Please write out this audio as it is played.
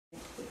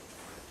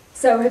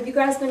So have you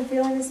guys been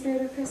feeling the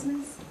spirit of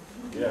Christmas?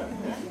 Yeah.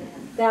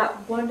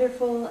 That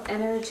wonderful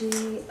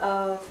energy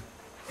of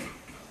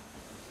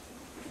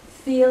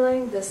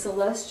feeling the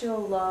celestial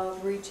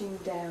love reaching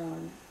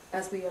down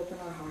as we open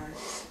our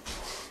hearts.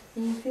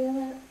 Can you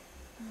feel it?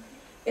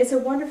 It's a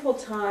wonderful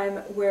time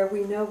where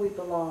we know we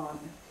belong.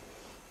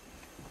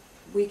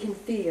 We can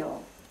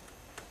feel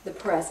the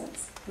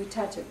presence. We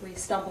touch it, we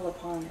stumble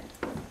upon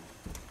it.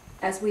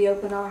 As we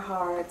open our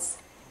hearts,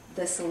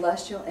 the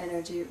celestial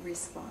energy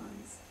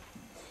responds.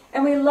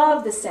 And we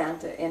love the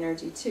Santa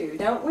energy too,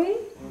 don't we?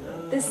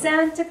 The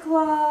Santa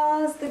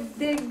Claus, the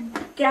big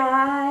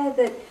guy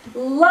that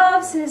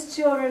loves his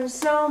children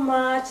so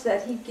much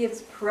that he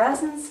gives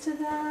presents to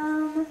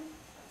them.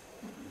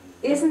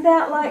 Isn't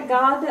that like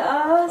God to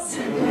us?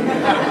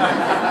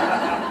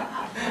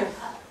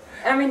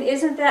 I mean,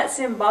 isn't that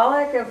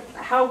symbolic of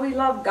how we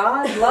love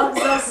God?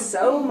 Loves us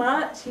so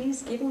much,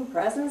 he's giving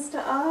presents to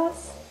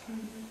us.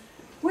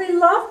 We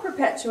love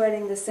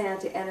perpetuating the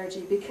Santa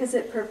energy because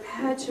it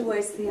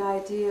perpetuates the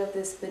idea of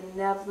this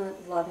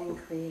benevolent, loving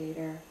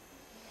Creator.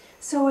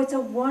 So it's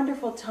a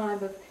wonderful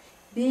time of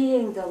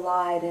being the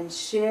light and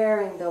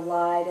sharing the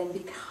light and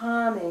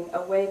becoming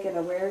awake and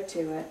aware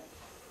to it.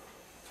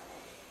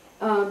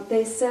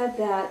 They said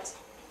that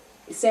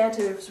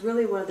Santa is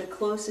really one of the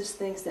closest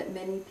things that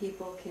many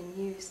people can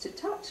use to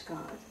touch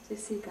God, to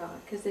see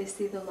God, because they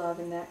see the love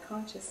in that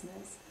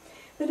consciousness.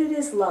 But it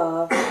is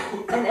love,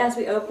 and as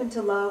we open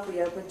to love,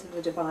 we open to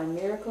the divine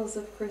miracles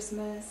of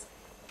Christmas.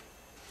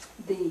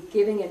 The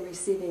giving and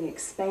receiving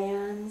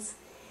expands,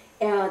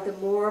 and the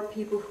more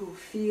people who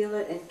feel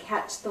it and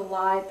catch the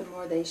light, the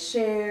more they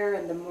share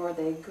and the more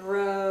they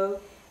grow,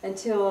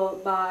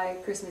 until by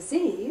Christmas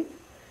Eve,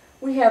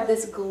 we have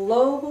this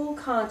global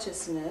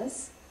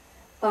consciousness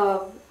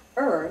of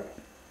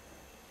Earth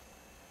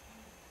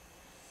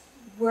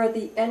where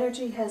the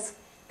energy has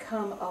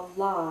come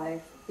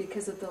alive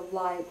because of the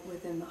light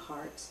within the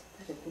hearts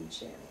that have been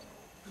shared.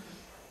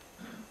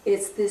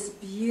 It's this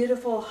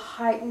beautiful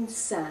heightened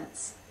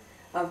sense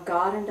of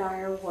God and I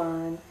are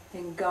one,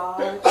 and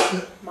God,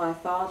 my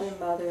Father and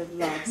Mother,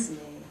 loves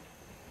me,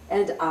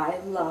 and I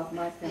love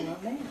my fellow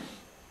man.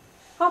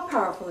 How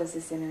powerful is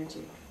this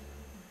energy?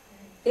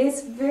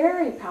 It's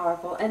very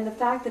powerful, and the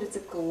fact that it's a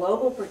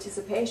global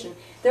participation,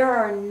 there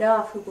are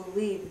enough who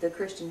believe the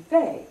Christian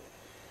faith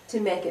to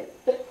make it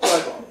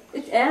global.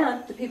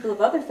 And the people of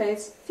other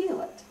faiths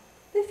feel it.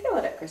 They feel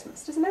it at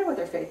Christmas. Doesn't matter what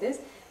their faith is.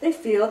 They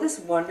feel this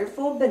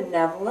wonderful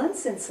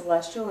benevolence and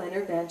celestial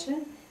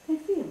intervention. They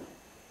feel it.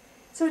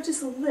 So it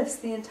just lifts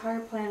the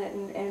entire planet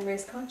and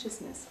raise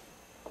consciousness.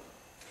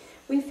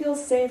 We feel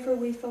safer,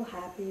 we feel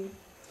happy.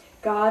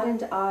 God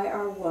and I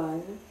are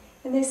one.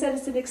 And they said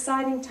it's an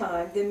exciting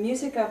time. The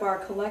music of our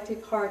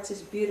collective hearts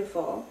is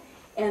beautiful.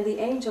 And the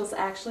angels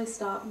actually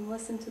stop and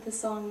listen to the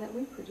song that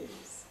we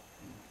produce.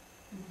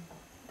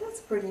 That's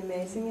pretty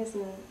amazing,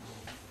 isn't it?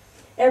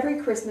 Every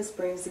Christmas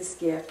brings this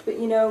gift, but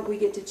you know, we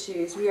get to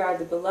choose. We are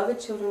the beloved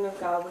children of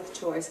God with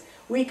choice.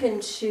 We can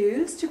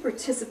choose to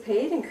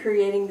participate in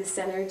creating this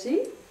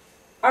energy,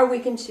 or we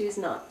can choose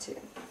not to.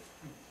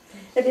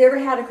 Have you ever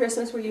had a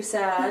Christmas where you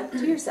said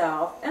to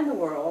yourself and the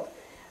world,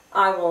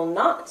 I will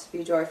not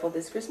be joyful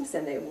this Christmas,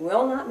 and they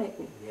will not make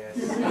me. Yes.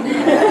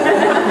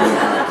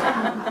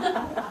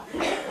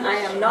 I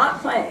am not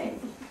playing.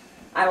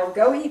 I will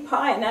go eat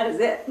pie, and that is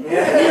it.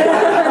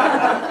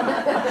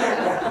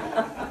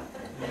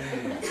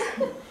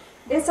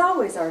 It's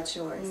always our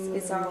choice.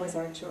 It's always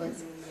our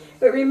choice.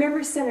 But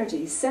remember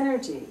synergy.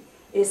 Synergy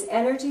is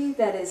energy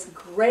that is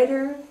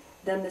greater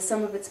than the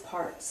sum of its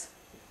parts.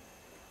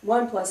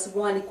 1 +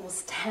 1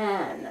 =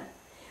 10.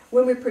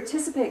 When we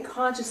participate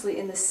consciously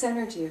in the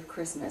synergy of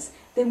Christmas,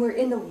 then we're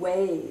in the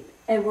wave,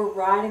 and we're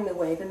riding the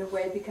wave, and the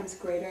wave becomes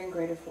greater and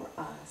greater for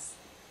us.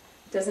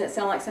 Doesn't it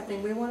sound like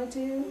something we want to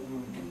do?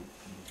 Mm-hmm.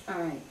 All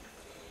right.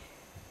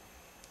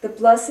 The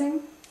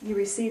blessing you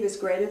receive is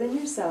greater than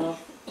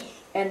yourself,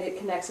 and it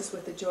connects us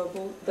with the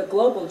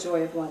global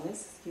joy of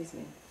oneness. Excuse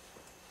me.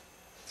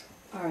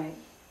 All right.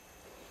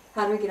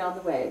 How do we get on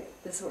the wave?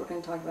 This is what we're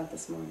going to talk about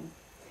this morning.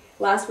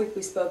 Last week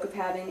we spoke of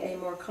having a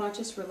more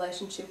conscious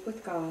relationship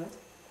with God,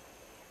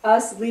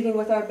 us leading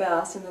with our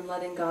best and then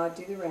letting God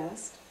do the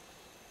rest,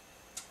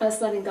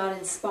 us letting God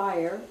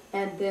inspire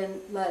and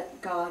then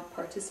let God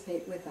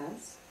participate with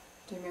us.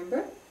 Do you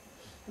remember?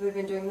 Have we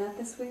been doing that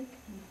this week?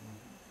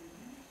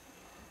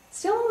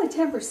 Still only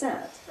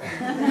 10%.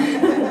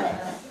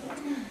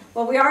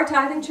 Well, we are a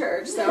tithing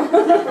church, so.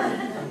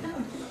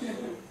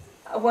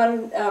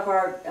 One of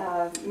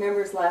our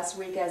members last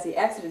week, as he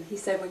exited, he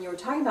said, when you were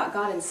talking about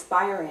God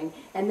inspiring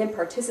and then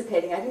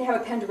participating, I didn't have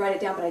a pen to write it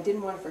down, but I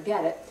didn't want to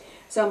forget it.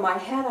 So in my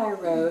head I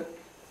wrote,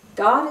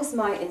 God is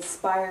my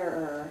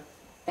inspirer,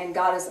 and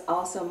God is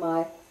also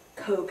my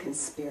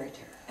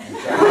co-conspirator.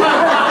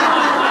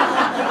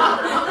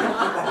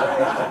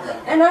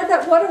 And I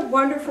thought, what a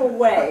wonderful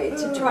way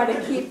to try to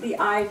keep the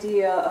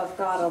idea of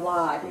God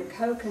alive. Your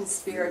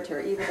co-conspirator,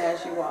 even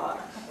as you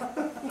walk.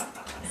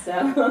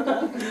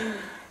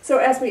 So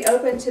as we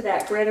open to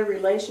that greater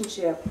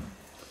relationship,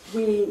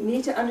 we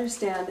need to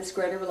understand this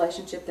greater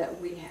relationship that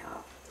we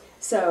have.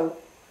 So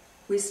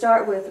we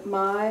start with,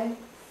 my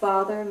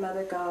Father,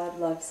 Mother, God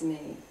loves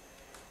me.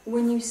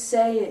 When you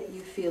say it,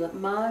 you feel it.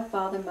 My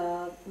Father,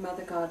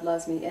 Mother, God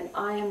loves me, and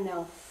I am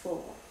now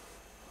full.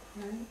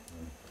 Right?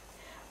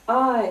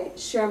 I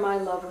share my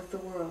love with the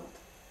world.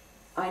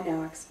 I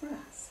now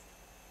express.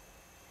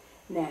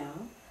 Now,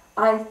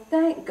 I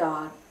thank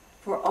God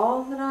for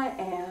all that I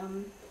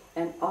am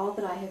and all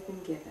that I have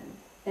been given,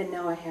 and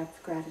now I have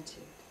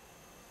gratitude.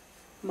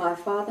 My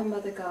Father,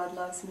 Mother, God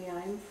loves me.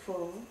 I am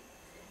full.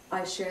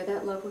 I share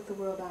that love with the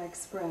world. I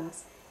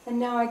express. And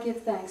now I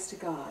give thanks to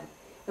God.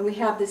 And we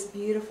have this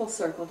beautiful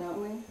circle,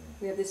 don't we?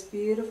 We have this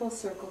beautiful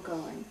circle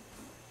going.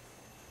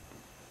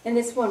 And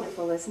it's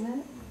wonderful, isn't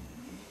it?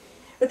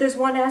 But there's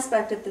one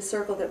aspect of the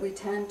circle that we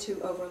tend to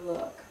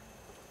overlook.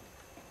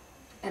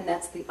 And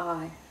that's the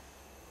I.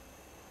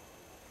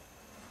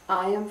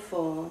 I am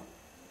full.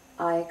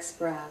 I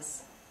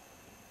express.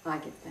 I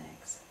give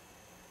thanks.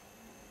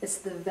 It's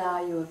the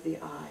value of the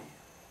I.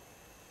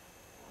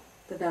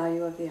 The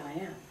value of the I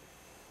am.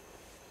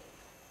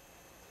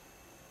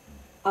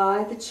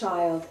 I, the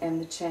child, am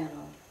the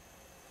channel.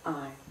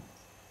 I.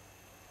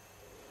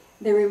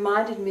 They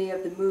reminded me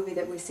of the movie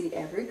that we see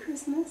every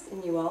Christmas,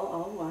 and you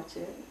all watch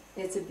it.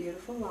 It's a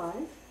Beautiful Life.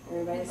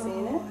 Everybody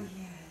seen it?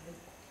 Yeah.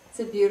 It's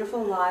a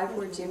Beautiful Life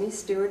where Jimmy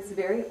Stewart is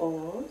very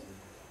old.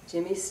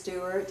 Jimmy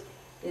Stewart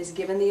is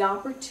given the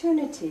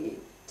opportunity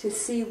to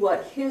see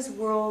what his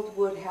world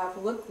would have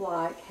looked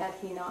like had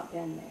he not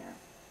been there.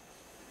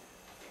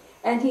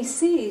 And he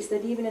sees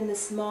that even in the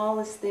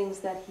smallest things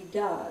that he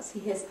does,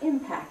 he has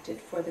impacted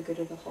for the good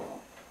of the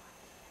whole.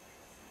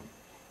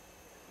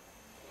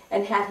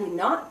 And had he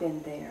not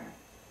been there,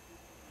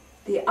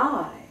 the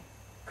I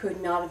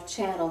could not have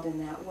channeled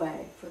in that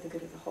way for the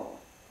good of the whole.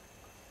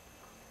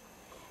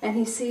 And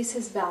he sees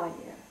his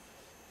value.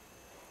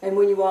 And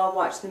when you all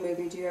watch the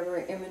movie, do you ever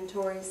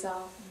inventory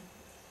yourself?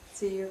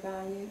 See your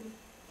value?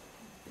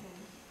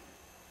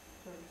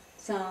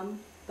 Some,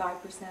 5%,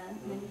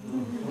 maybe?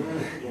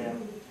 Yeah.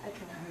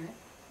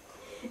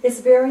 It's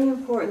very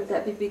important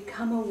that we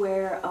become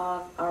aware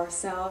of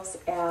ourselves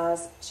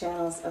as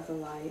channels of the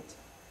light.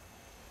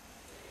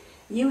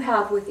 You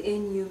have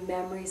within you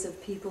memories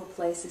of people,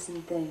 places,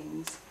 and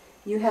things.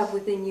 You have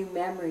within you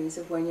memories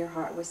of when your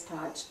heart was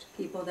touched,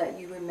 people that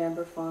you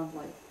remember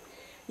fondly.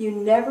 You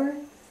never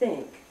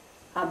think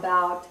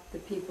about the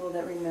people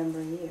that remember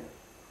you,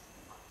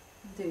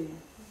 do you?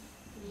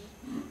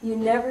 You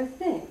never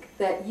think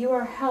that you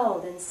are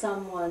held in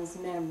someone's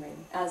memory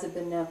as a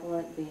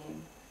benevolent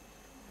being.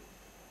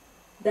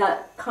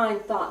 That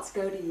kind thoughts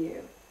go to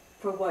you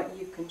for what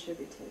you've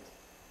contributed.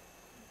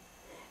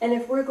 And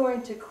if we're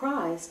going to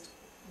Christ,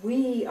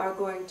 we are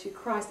going to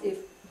Christ. If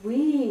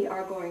we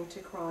are going to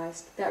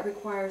Christ, that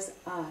requires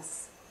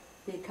us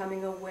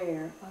becoming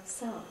aware of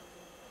self.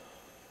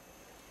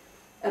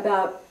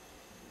 About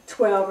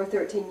 12 or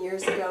 13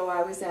 years ago,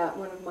 I was at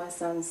one of my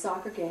son's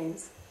soccer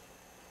games.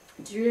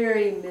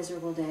 Dreary,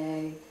 miserable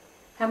day.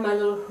 Have my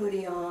little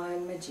hoodie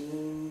on, my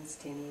jeans,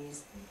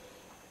 tinnies.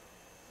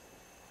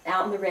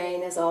 Out in the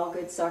rain, as all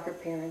good soccer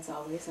parents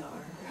always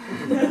are.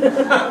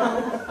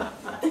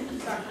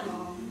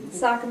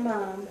 Soccer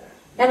mom.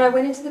 And I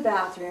went into the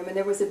bathroom, and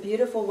there was a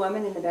beautiful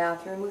woman in the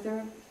bathroom with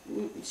her,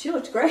 she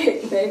looked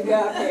great,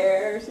 makeup,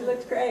 hair, she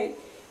looked great.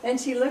 And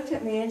she looked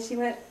at me and she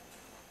went,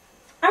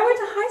 I went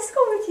to high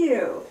school with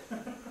you.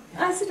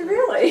 I said,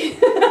 really?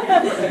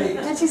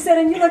 And she said,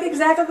 and you look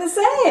exactly the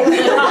same.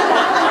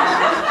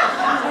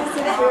 I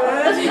said,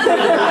 good.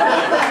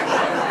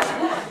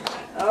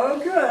 Oh,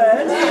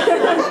 good.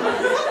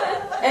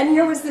 And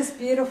here was this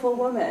beautiful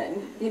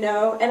woman, you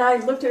know, and I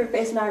looked at her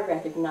face and I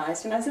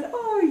recognized her, and I said,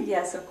 oh,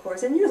 yes, of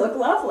course, and you look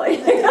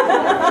lovely.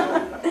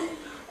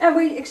 And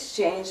we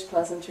exchanged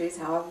pleasantries,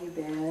 how have you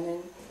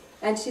been?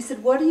 And she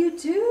said, what do you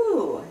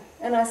do?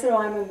 And I said, oh,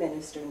 I'm a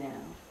minister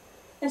now.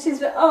 And she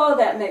said, oh,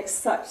 that makes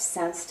such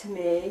sense to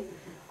me.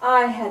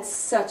 I had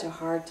such a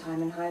hard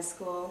time in high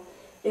school.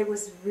 It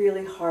was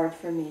really hard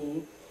for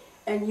me.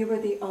 And you were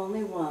the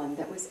only one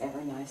that was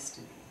ever nice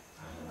to me.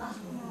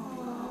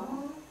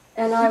 Aww.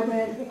 And I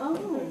went,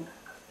 oh.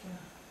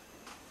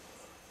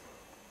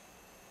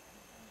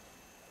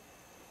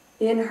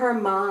 In her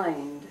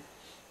mind,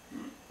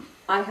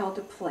 I held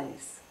a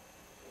place.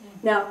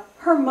 Now,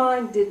 her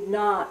mind did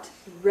not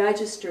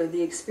register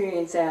the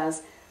experience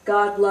as,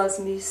 God loves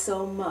me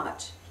so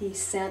much, He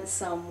sent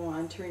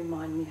someone to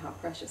remind me how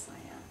precious I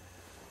am.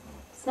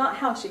 It's not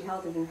how she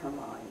held it in her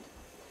mind.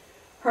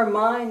 Her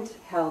mind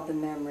held the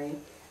memory,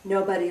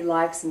 nobody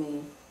likes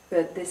me,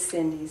 but this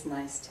Cindy's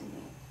nice to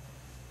me.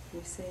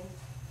 You see?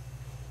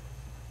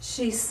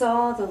 She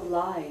saw the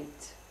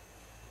light,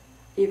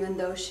 even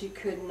though she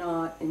could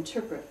not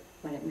interpret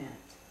what it meant.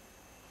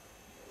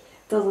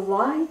 The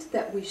light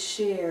that we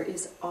share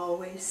is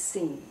always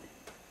seen.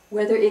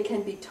 Whether it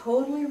can be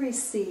totally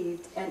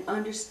received and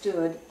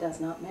understood does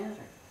not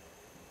matter.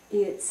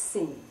 It's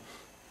seen.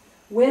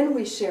 When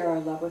we share our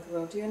love with the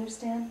world, do you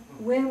understand?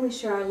 When we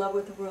share our love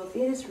with the world, it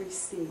is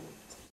received.